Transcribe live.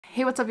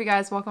Hey, what's up you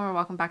guys?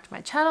 Welcome back to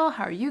my channel.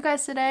 How are you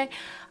guys today?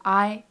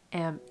 I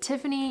am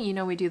Tiffany. You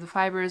know, we do the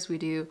fibers, we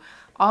do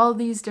all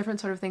these different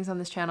sort of things on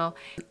this channel.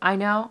 I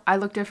know I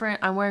look different.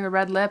 I'm wearing a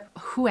red lip.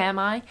 Who am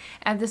I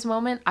at this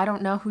moment? I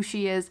don't know who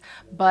she is,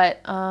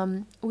 but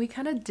we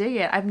kind of dig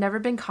it. I've never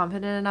been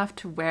confident enough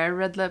to wear a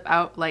red lip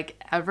out like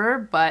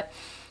ever, but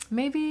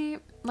maybe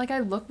like I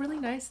look really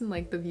nice in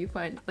like the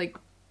viewfinder. Like,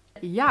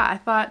 yeah, I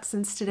thought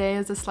since today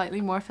is a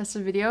slightly more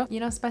festive video, you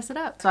know, spice it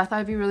up. So I thought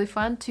it'd be really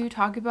fun to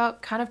talk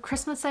about kind of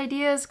Christmas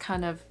ideas,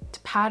 kind of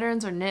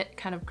patterns or knit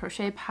kind of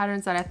crochet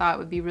patterns that I thought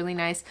would be really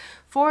nice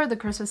for the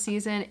Christmas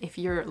season if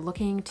you're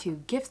looking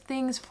to gift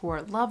things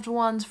for loved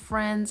ones,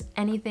 friends,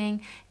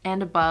 anything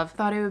and above.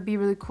 Thought it would be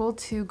really cool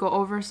to go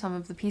over some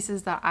of the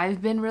pieces that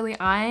I've been really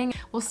eyeing.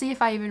 We'll see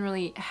if I even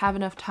really have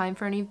enough time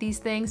for any of these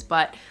things,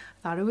 but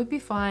I thought it would be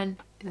fun.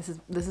 This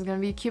is gonna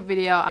be a cute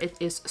video. It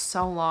is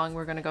so long.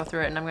 We're gonna go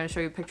through it and I'm gonna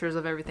show you pictures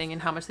of everything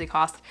and how much they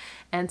cost,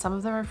 and some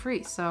of them are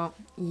free, so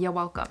you're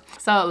welcome.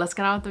 So let's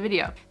get on with the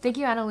video. Thank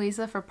you, Ana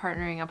Luisa, for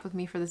partnering up with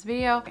me for this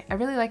video. I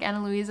really like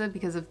Ana Luisa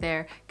because of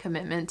their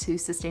commitment to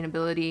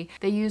sustainability.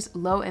 They use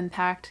low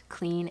impact,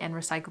 clean and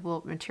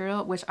recyclable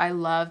material, which I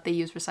love. They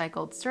use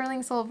recycled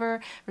sterling silver,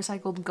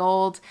 recycled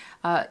gold,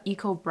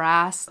 eco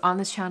brass. On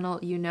this channel,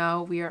 you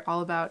know, we are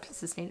all about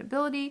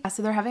sustainability.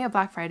 So they're having a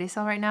Black Friday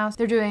sale right now.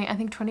 They're doing, I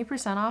think,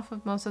 20% off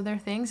of most of their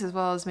things, as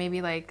well as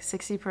maybe like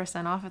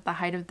 60% off at the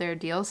height of their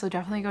deal. So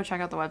definitely go check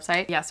out the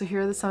website. Yeah, so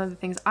here are some of the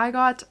things I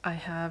got.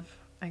 I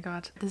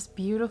got this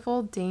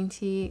beautiful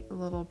dainty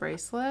little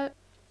bracelet.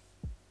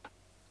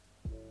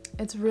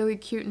 It's really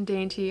cute and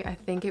dainty. I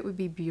think it would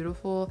be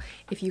beautiful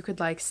if you could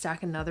like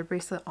stack another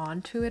bracelet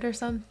onto it or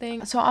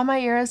something. So on my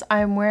ears,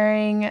 I'm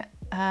wearing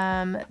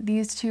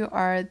these two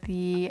are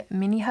the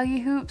mini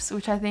Huggie hoops,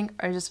 which I think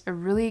are just a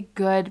really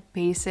good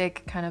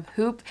basic kind of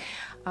hoop.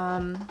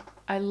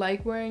 I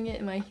like wearing it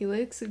in my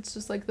helix. It's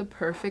just like the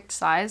perfect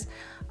size.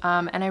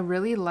 And I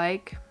really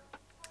like,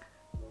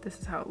 this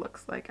is how it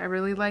looks like. I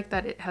really like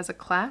that it has a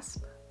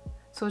clasp.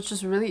 So it's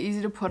just really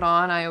easy to put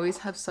on. I always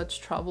have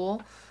such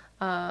trouble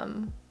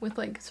with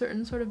like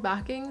certain sort of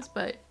backings,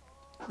 but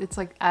it's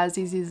like as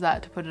easy as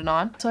that to put it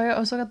on. So I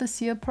also got the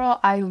Sia Pearl.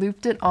 I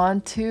looped it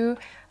onto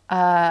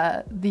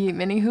the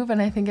mini hoop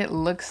and I think it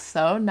looks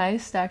so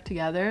nice stacked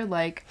together.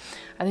 Like,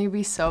 I think it'd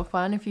be so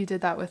fun if you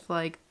did that with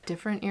like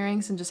different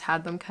earrings and just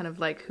had them kind of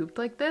like hooped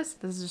like this.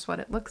 This is just what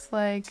it looks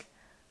like.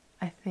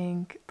 I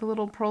think the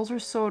little pearls are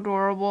so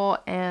adorable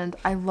and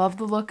I love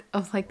the look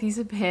of like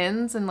these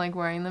pins and like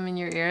wearing them in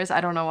your ears.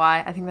 I don't know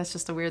why. I think that's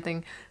just a weird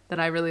thing that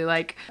I really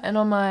like. And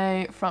on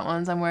my front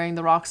ones, I'm wearing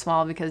the Rox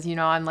Small because, you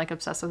know, I'm like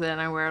obsessed with it and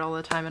I wear it all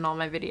the time in all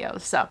my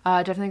videos. So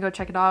definitely go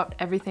check it out.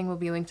 Everything will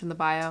be linked in the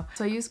bio.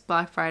 So I use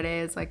Black Friday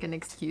as like an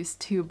excuse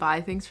to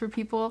buy things for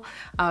people,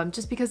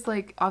 just because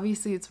like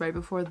obviously it's right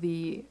before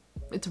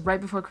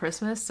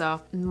Christmas,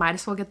 so might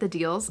as well get the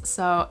deals.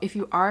 So if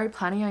you are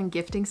planning on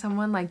gifting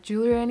someone like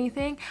jewelry or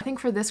anything, I think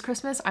for this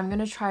Christmas I'm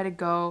gonna try to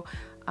go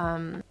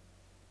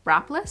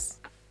wrapless.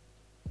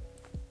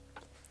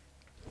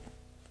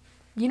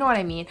 You know what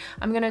I mean?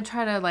 I'm gonna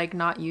try to like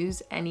not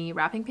use any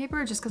wrapping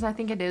paper just because I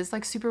think it is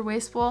like super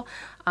wasteful,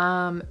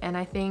 and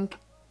I think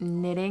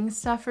knitting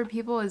stuff for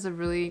people is a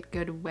really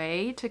good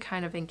way to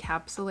kind of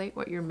encapsulate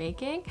what you're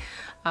making.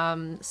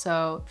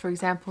 So for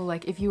example,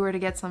 like if you were to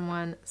get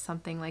someone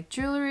something like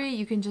jewelry,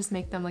 you can just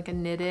make them like a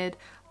knitted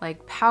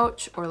like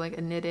pouch or like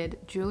a knitted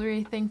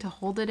jewelry thing to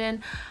hold it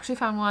in. I actually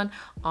found one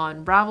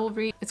on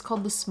Ravelry. It's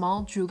called the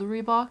Small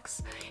Jewelry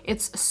Box.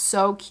 It's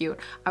so cute.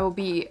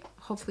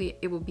 Hopefully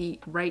it will be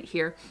right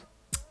here.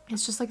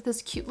 It's just like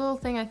this cute little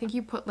thing. I think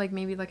you put like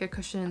maybe like a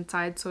cushion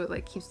inside so it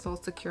like keeps it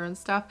all secure and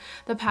stuff.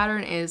 The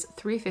pattern is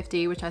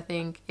 $3.50, which I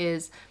think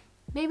is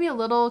maybe a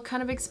little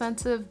kind of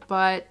expensive,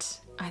 but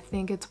I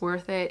think it's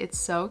worth it. It's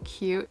so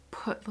cute.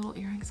 Put little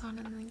earrings on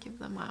and then give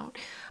them out.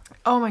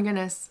 Oh my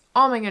goodness.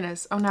 Oh my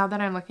goodness. Oh, now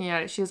that I'm looking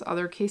at it, she has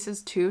other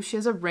cases too. She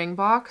has a ring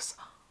box.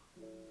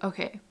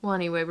 Okay, well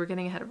anyway, we're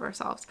getting ahead of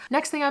ourselves.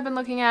 Next thing I've been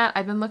looking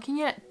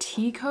at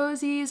tea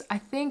cozies. I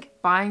think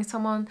buying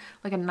someone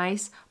like a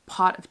nice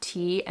pot of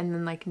tea and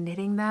then like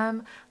knitting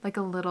them like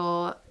a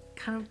little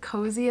kind of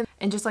cozy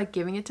and just like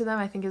giving it to them,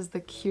 I think is the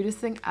cutest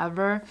thing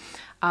ever.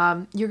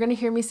 You're gonna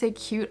hear me say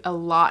cute a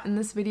lot in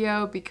this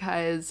video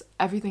because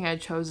everything I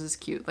chose is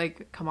cute,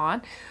 like come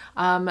on.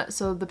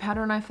 So the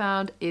pattern I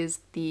found is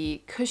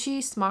the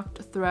Cushy Smocked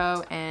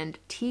Throw and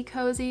Tea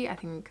Cozy. I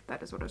think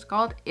that is what it's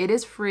called. It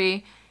is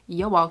free.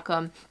 You're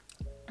welcome.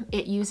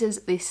 It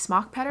uses the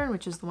smock pattern,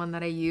 which is the one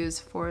that I use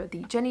for the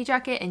Jenny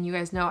jacket, and you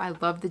guys know I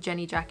love the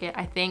Jenny jacket.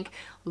 I think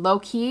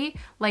low-key,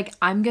 like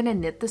I'm gonna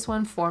knit this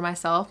one for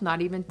myself,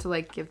 not even to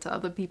like give to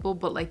other people,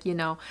 but like, you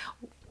know,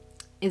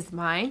 is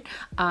mine.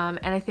 And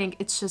I think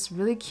it's just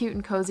really cute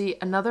and cozy.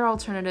 Another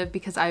alternative,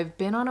 because I've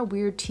been on a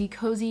weird tea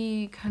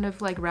cozy kind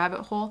of like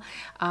rabbit hole,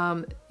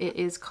 it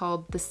is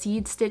called the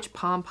Seed Stitch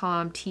Pom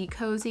Pom Tea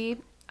Cozy.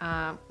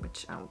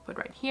 Which I will put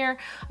right here.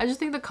 I just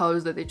think the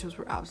colors that they chose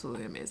were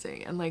absolutely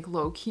amazing, and like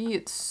low-key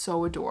it's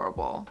so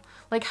adorable.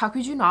 Like how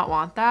could you not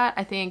want that?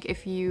 I think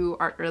if you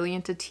are really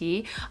into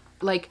tea,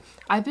 like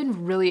I've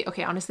been really,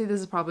 okay, honestly, this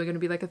is probably going to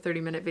be like a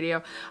 30-minute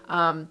video,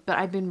 but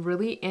I've been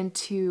really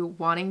into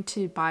wanting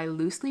to buy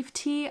loose leaf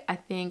tea. I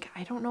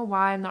don't know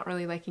why I'm not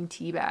really liking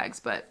tea bags,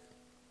 but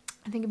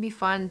I think it'd be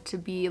fun to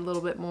be a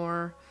little bit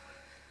more,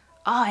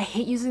 I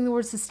hate using the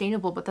word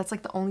sustainable, but that's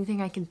like the only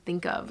thing I can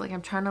think of. Like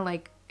I'm trying to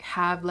like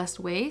have less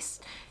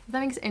waste, if that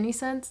makes any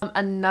sense.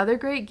 Another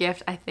great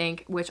gift, I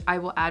think, which I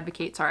will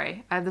advocate,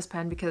 sorry, I have this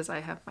pen because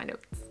I have my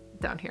notes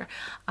down here.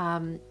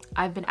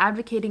 I've been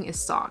advocating is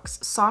socks.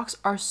 Socks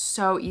are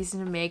so easy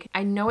to make.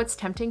 I know it's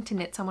tempting to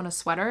knit someone a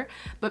sweater,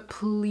 but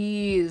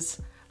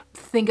please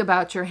think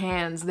about your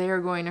hands. They are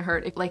going to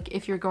hurt.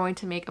 If you're going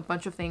to make a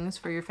bunch of things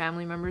for your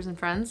family members and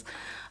friends,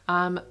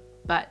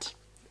 but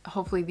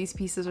hopefully these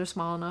pieces are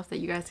small enough that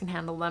you guys can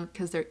handle them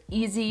because they're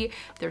easy,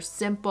 they're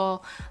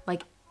simple.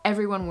 Like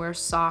everyone wears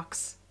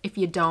socks. If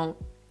you don't,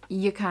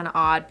 you're kind of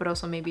odd, but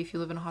also maybe if you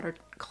live in a hotter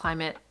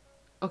climate.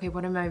 Okay,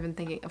 what am I even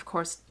thinking? Of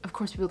course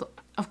people don't,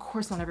 of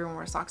course not everyone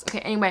wears socks.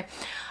 Okay, anyway,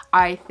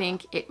 I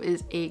think it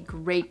is a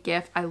great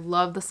gift. I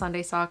love the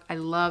Sunday sock. I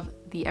love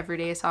the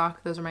everyday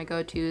sock. Those are my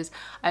go-tos.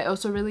 I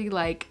also really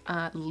like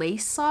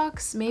lace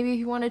socks, maybe if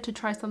you wanted to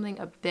try something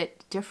a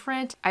bit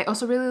different. I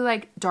also really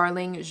like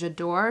Darling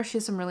J'adore. She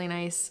has some really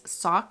nice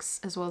socks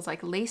as well as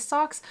like lace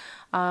socks.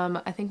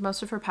 I think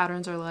most of her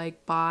patterns are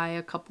like buy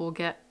a couple,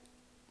 get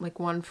like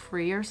one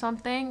free or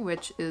something,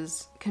 which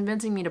is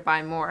convincing me to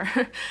buy more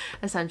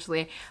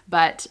essentially.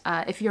 But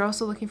if you're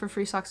also looking for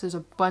free socks, there's a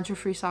bunch of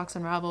free socks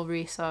on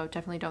Ravelry, so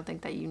definitely don't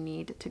think that you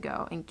need to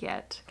go and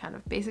get kind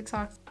of basic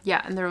socks.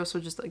 Yeah, and there are also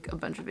just like a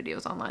bunch of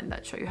videos online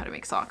that show you how to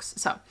make socks.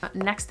 So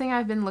next thing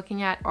I've been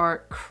looking at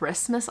are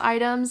Christmas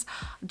items,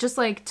 just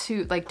like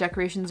to like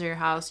decorations in your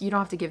house. You don't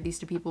have to give these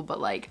to people,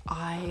 but like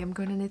I am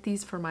going to knit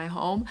these for my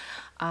home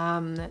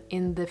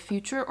in the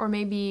future, or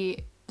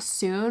maybe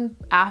soon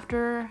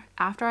after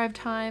I have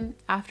time,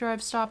 after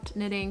I've stopped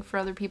knitting for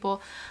other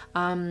people.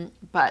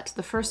 But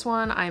the first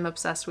one I'm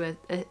obsessed with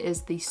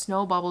is the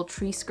Snow Bubble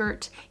Tree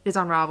Skirt. It is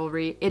on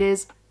Ravelry. It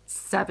is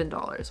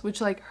 $7,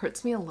 which like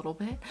hurts me a little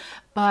bit,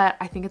 but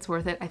I think it's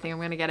worth it. I think I'm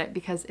gonna get it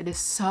because it is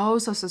so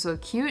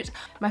cute.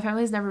 My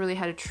family has never really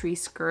had a tree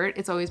skirt.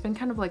 It's always been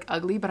kind of like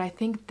ugly, but I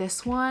think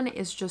this one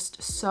is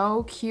just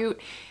so cute.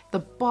 The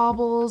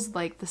baubles,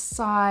 like the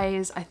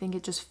size, I think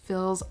it just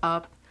fills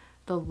up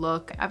the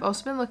look. I've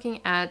also been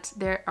looking at,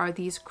 there are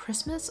these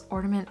Christmas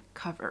ornament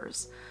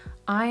covers.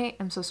 I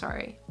am so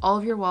sorry. All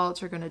of your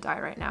wallets are gonna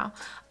die right now.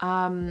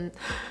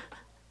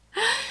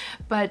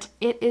 But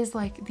it is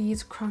like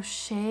these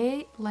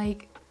crochet,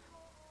 like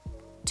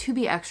to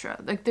be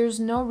extra. Like there's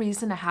no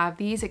reason to have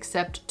these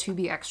except to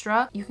be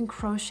extra. You can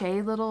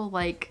crochet little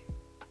like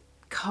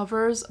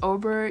covers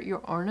over your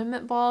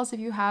ornament balls if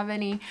you have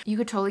any. You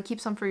could totally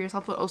keep some for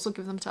yourself, but also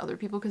give them to other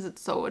people because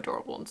it's so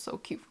adorable and so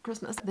cute for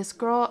Christmas. This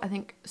girl, I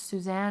think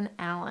Suzanne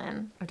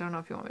Allen, I don't know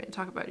if you want me to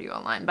talk about you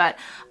online, but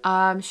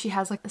she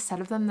has like a set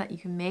of them that you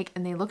can make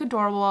and they look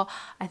adorable.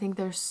 I think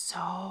they're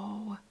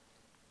so,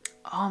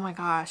 oh my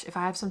gosh, if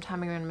I have some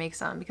time I'm gonna make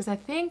some, because I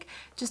think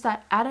just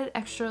that added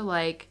extra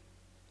like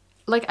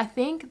I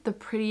think the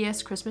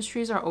prettiest Christmas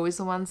trees are always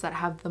the ones that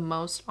have the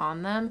most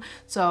on them.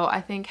 So I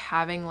think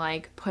having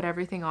like put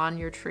everything on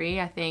your tree,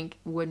 I think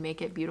would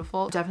make it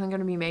beautiful. Definitely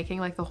going to be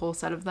making like the whole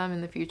set of them in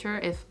the future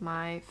if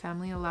my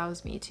family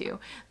allows me to.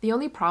 The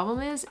only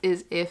problem is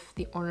if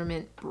the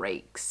ornament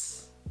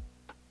breaks,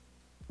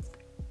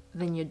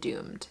 then you're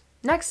doomed.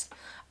 Next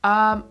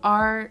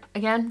are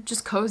again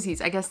just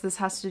cozies. I guess this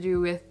has to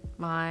do with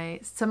my,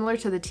 similar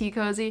to the tea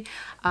cozy.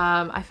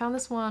 I found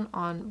this one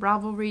on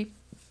Ravelry.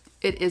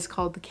 It is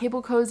called The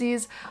Cable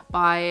Cozies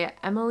by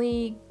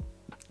Emily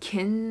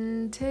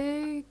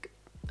Kintig.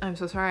 I'm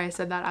so sorry I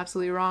said that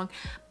absolutely wrong,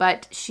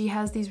 but she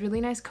has these really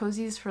nice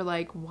cozies for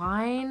like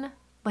wine.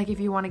 Like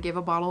if you want to give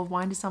a bottle of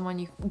wine to someone,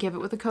 you give it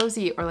with a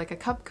cozy, or like a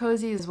cup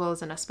cozy, as well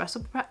as an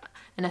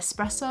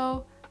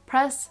espresso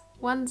press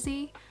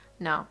onesie.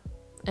 No,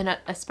 an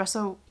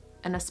espresso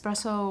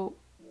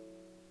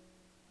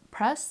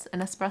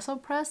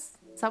press.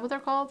 Is that what they're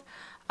called?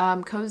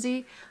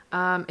 Cozy.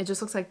 It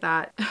just looks like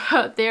that.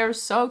 They're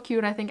so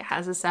cute. I think it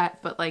has a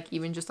set, but like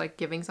even just like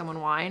giving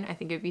someone wine, I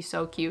think it'd be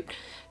so cute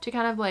to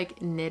kind of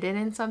like knit it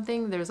in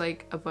something. There's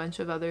like a bunch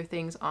of other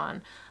things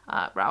on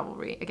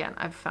Ravelry. Again,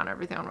 I've found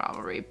everything on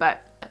Ravelry,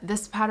 but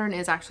this pattern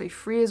is actually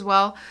free as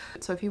well.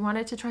 So if you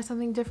wanted to try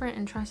something different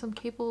and try some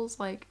cables,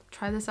 like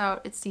try this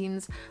out. It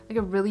seems like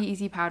a really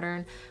easy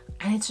pattern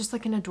and it's just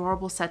like an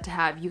adorable set to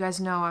have. You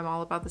guys know I'm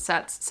all about the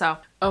sets. So,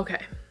 okay.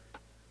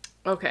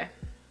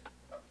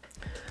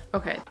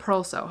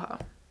 Purl Soho.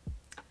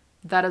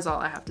 That is all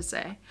I have to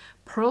say.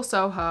 Purl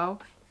Soho,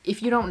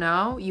 if you don't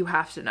know, you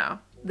have to know.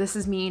 This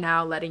is me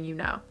now letting you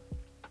know.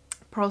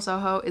 Purl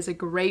Soho is a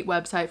great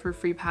website for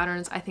free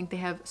patterns. I think they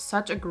have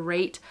such a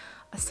great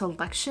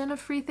selection of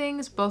free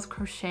things, both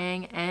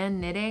crocheting and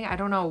knitting. I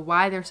don't know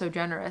why they're so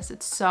generous.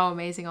 It's so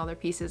amazing. All their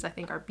pieces I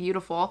think are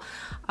beautiful.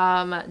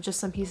 Just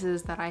some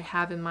pieces that I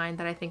have in mind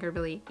that I think are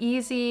really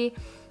easy,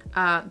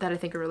 that I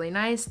think are really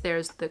nice.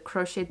 There's the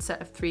crocheted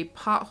set of 3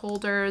 pot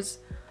holders.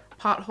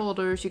 pot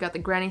holders, you got the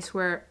granny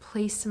square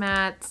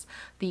placemats,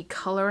 the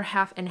color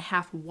half and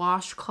half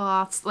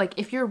washcloths. Like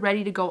if you're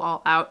ready to go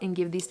all out and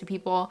give these to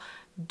people,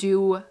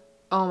 do.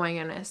 Oh my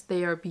goodness,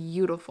 they are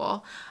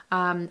beautiful.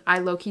 I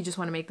low-key just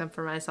want to make them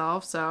for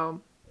myself, so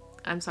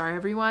I'm sorry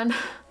everyone.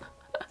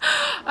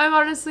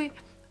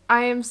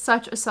 I am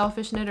such a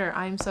selfish knitter.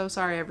 I'm so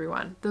sorry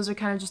everyone. Those are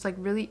kind of just like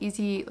really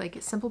easy, like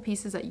simple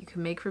pieces that you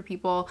can make for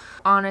people.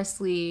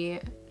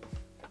 Honestly,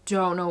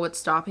 don't know what's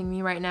stopping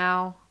me right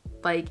now.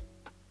 Like,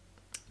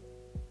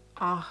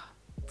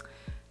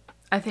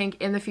 I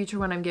think in the future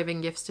when I'm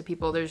giving gifts to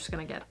people, they're just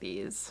gonna get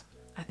these.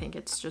 I think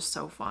it's just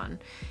so fun,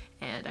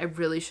 and I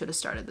really should have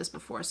started this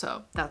before,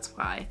 so that's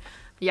why.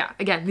 Yeah,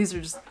 again, these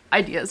are just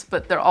ideas,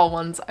 but they're all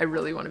ones I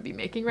really want to be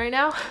making right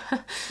now.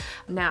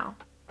 Now,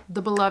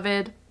 the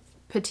beloved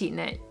Petite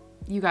Knit.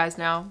 You guys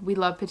know we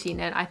love Petite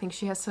Knit. I think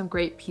she has some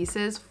great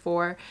pieces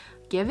for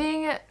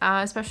giving,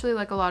 especially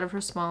like a lot of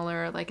her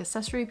smaller like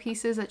accessory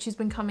pieces that she's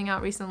been coming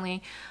out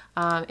recently.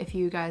 If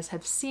you guys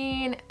have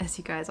seen, as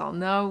you guys all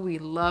know, we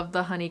love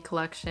the honey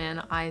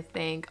collection. I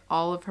think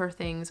all of her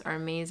things are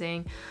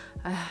amazing,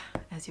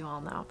 as you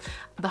all know.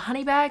 The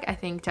honey bag, I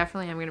think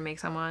definitely I'm gonna make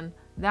someone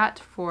that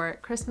for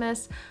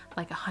Christmas.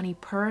 Like a honey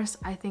purse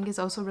I think is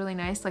also really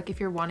nice. Like if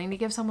you're wanting to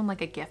give someone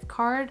like a gift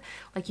card,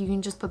 like you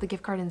can just put the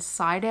gift card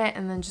inside it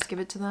and then just give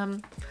it to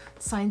them,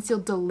 signed,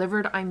 sealed,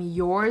 delivered, I'm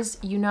yours,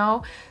 you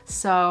know.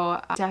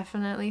 So I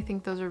definitely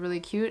think those are really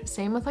cute.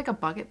 Same with like a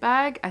bucket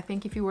bag. I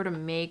think if you were to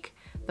make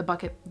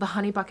the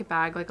honey bucket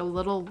bag like a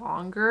little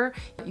longer,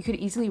 you could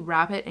easily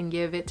wrap it and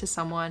give it to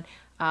someone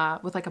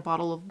with like a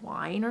bottle of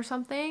wine or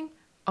something.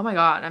 Oh my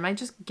god, am I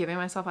just giving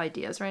myself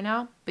ideas right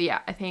now? But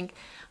yeah, I think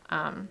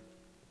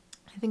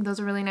those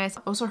are really nice.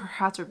 Also, her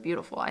hats are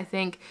beautiful. I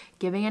think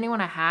giving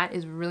anyone a hat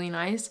is really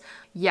nice.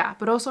 Yeah,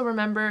 but also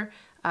remember,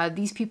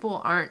 these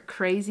people aren't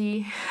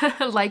crazy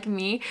like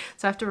me,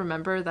 so I have to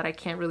remember that I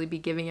can't really be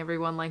giving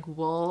everyone like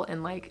wool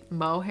and like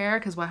mohair,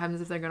 because what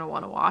happens if they're gonna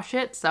want to wash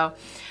it? So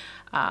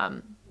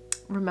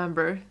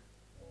remember,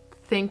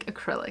 think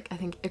acrylic. I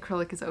think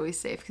acrylic is always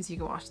safe because you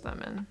can wash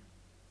them and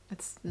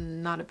it's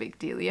not a big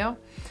dealio.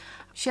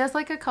 She has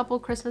like a couple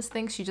Christmas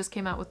things. She just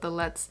came out with the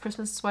Let's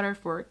Christmas sweater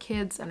for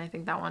kids, and I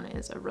think that one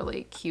is a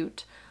really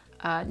cute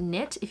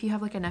knit if you have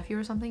like a nephew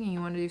or something and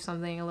you want to do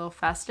something a little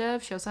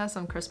festive. She also has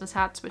some Christmas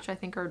hats, which I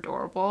think are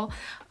adorable,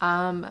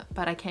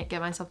 but I can't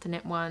get myself to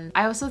knit one.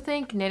 I also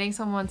think knitting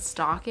someone's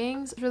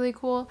stockings is really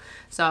cool.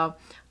 So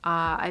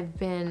I've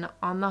been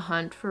on the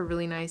hunt for a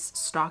really nice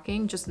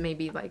stocking, just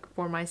maybe like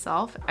for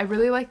myself. I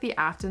really like the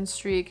Afton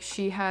Streak.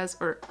 She has,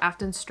 or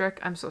Afton Strick,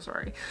 I'm so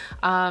sorry.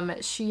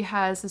 She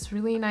has this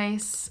really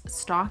nice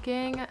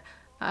stocking.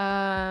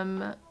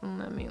 Let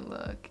me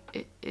look.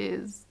 It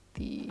is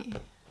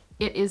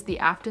the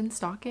Afton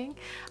stocking,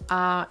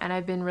 and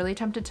I've been really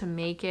tempted to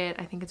make it.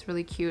 I think it's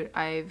really cute.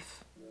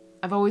 I've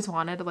always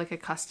wanted like a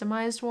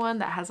customized one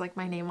that has like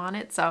my name on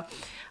it, so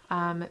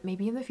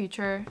maybe in the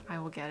future I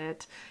will get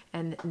it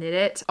and knit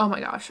it. Oh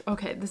my gosh,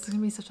 okay, this is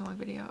gonna be such a long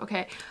video.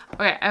 Okay,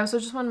 I also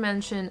just want to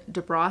mention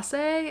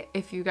Bracelet.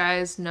 If you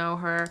guys know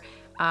her,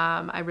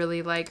 I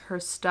really like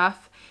her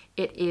stuff.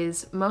 It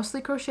is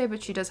mostly crochet,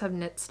 but she does have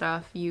knit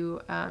stuff.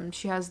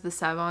 She has the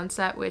Savon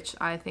set, which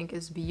I think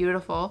is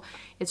beautiful.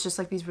 It's just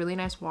like these really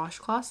nice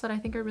washcloths that I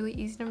think are really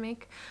easy to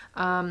make.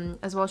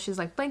 As well, she has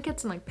like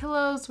blankets and like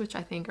pillows, which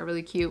I think are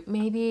really cute.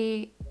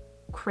 Maybe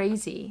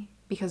crazy,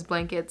 because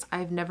blankets,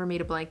 I've never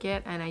made a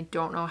blanket and I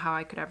don't know how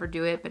I could ever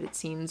do it, but it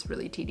seems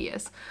really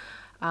tedious.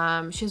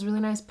 She has really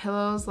nice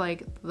pillows,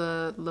 like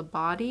the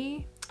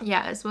body.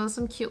 Yeah, as well as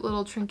some cute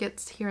little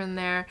trinkets here and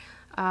there.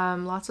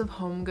 Lots of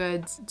home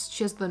goods.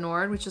 She has the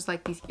Nord, which is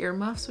like these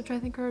earmuffs, which I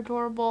think are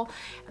adorable.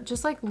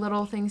 Just like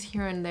little things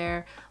here and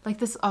there. Like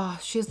this,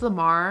 she has the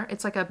Mar.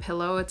 It's like a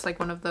pillow. It's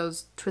like one of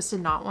those twisted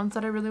knot ones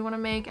that I really want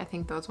to make. I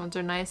think those ones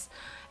are nice.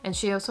 And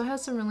she also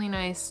has some really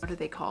nice, what are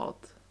they called?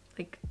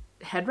 Like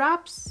head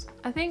wraps,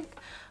 I think.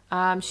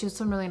 She has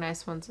some really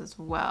nice ones as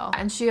well.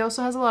 And she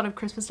also has a lot of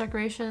Christmas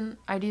decoration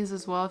ideas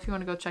as well, if you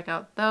want to go check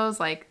out those,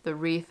 like the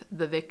wreath,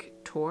 the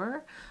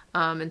Victor,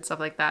 and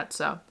stuff like that.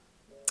 So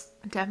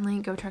definitely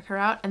go check her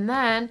out. And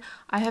then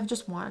I have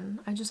just one.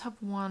 I just have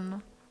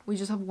one. We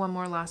just have one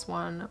more last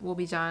one. We'll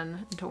be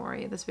done. Don't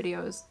worry, this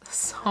video is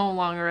so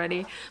long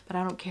already, but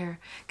I don't care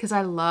because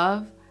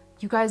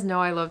you guys know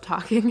I love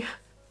talking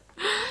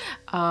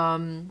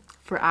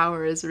for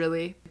hours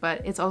really,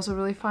 but it's also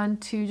really fun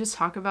to just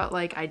talk about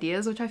like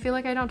ideas, which I feel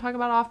like I don't talk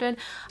about often.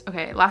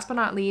 Okay, last but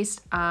not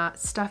least,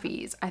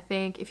 stuffies. I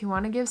think if you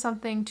want to give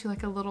something to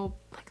like a little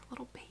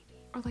baby,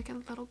 or like a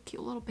little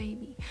cute little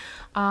baby,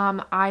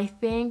 I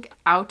think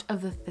Out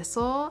of the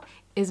Thistle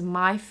is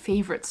my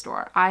favorite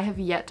store. I have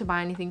yet to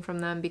buy anything from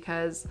them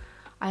because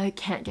I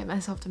can't get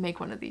myself to make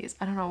one of these.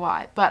 I don't know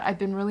why, but I've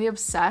been really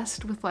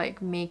obsessed with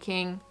like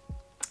making,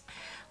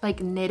 like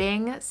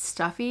knitting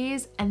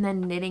stuffies and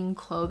then knitting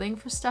clothing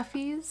for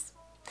stuffies,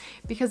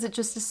 because it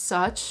just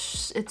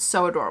is it's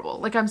so adorable.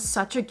 Like I'm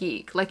such a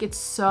geek. Like it's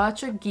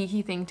such a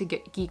geeky thing to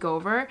geek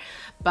over,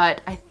 but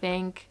I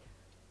think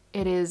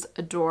it is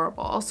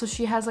adorable. So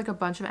she has like a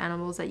bunch of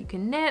animals that you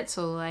can knit.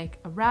 So like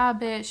a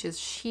rabbit, she has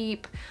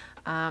sheep,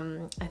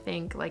 I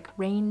think like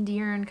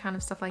reindeer and kind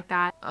of stuff like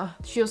that.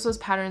 She also has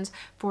patterns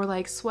for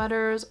like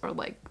sweaters or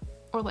like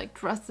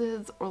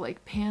dresses or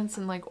like pants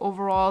and like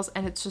overalls,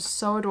 and it's just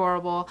so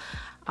adorable.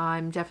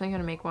 I'm definitely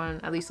gonna make one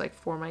at least like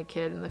for my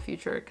kid in the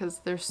future because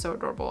they're so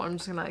adorable. I'm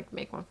just gonna like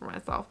make one for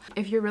myself.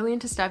 If you're really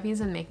into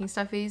stuffies and making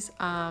stuffies,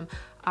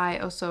 I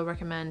also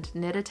recommend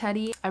Knit a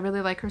Teddy. I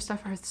really like her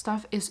stuff. Her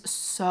stuff is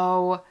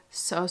so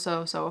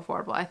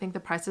affordable. I think the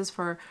prices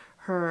for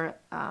her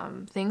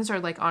things are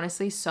like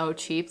honestly so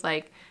cheap.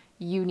 Like,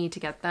 you need to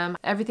get them.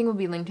 Everything will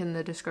be linked in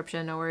the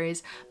description, no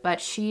worries.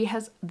 But she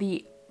has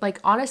the, like,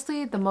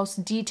 honestly, the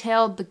most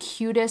detailed, the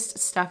cutest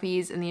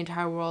stuffies in the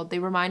entire world. They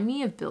remind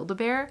me of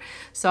Build-A-Bear.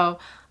 So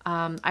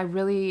I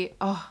really,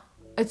 oh,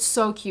 it's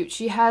so cute.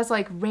 She has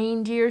like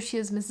reindeer. She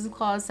has Mrs.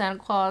 Claus, Santa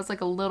Claus,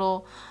 like a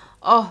little,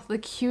 oh, the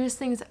cutest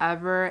things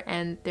ever.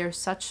 And they're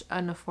such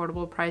an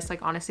affordable price.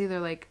 Like, honestly, they're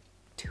like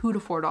 $2 to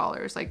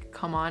 $4. Like,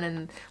 come on.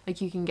 And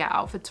like, you can get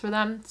outfits for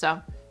them.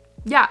 So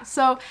yeah,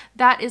 so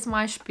that is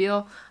my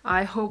spiel.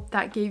 I hope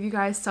that gave you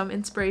guys some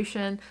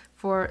inspiration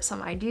for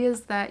some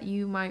ideas that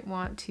you might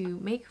want to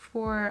make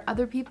for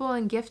other people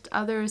and gift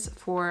others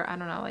for, I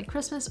don't know, like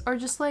Christmas, or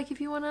just like if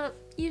you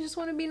just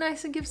want to be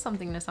nice and give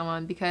something to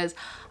someone, because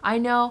I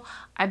know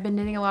I've been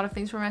knitting a lot of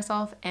things for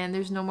myself and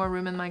there's no more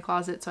room in my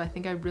closet, so I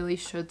think I really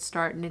should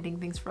start knitting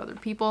things for other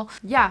people.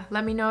 Yeah,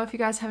 let me know if you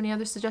guys have any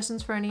other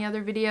suggestions for any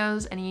other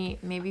videos,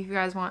 maybe if you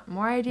guys want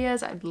more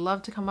ideas, I'd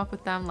love to come up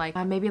with them, like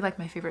maybe like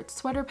my favorite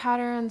sweater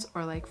patterns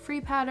or like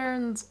free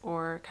patterns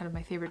or kind of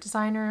my favorite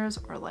designers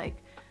or like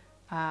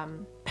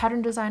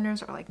pattern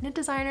designers or like knit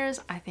designers.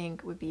 I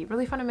think would be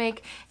really fun to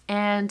make,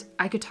 and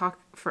I could talk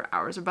for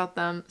hours about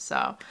them.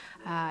 So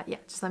yeah,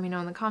 just let me know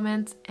in the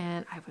comments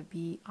and I would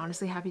be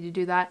honestly happy to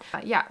do that.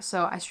 Yeah,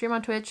 so I stream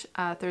on Twitch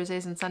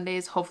Thursdays and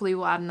Sundays. Hopefully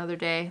we'll add another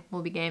day.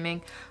 We'll be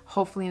gaming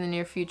hopefully in the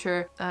near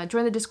future.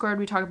 Join the Discord.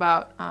 We talk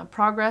about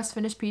progress,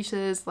 finished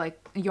pieces, like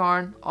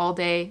yarn all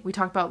day. We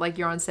talk about like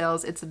yarn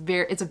sales. It's a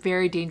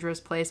very dangerous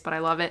place, but I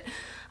love it.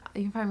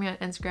 You can find me on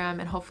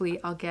Instagram, and hopefully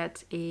I'll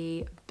get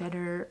a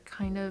better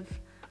kind of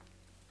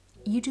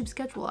YouTube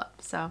schedule up.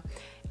 So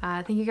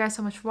thank you guys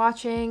so much for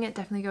watching.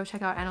 Definitely go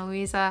check out Ana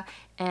Luisa,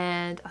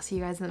 and I'll see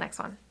you guys in the next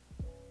one.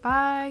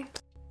 Bye!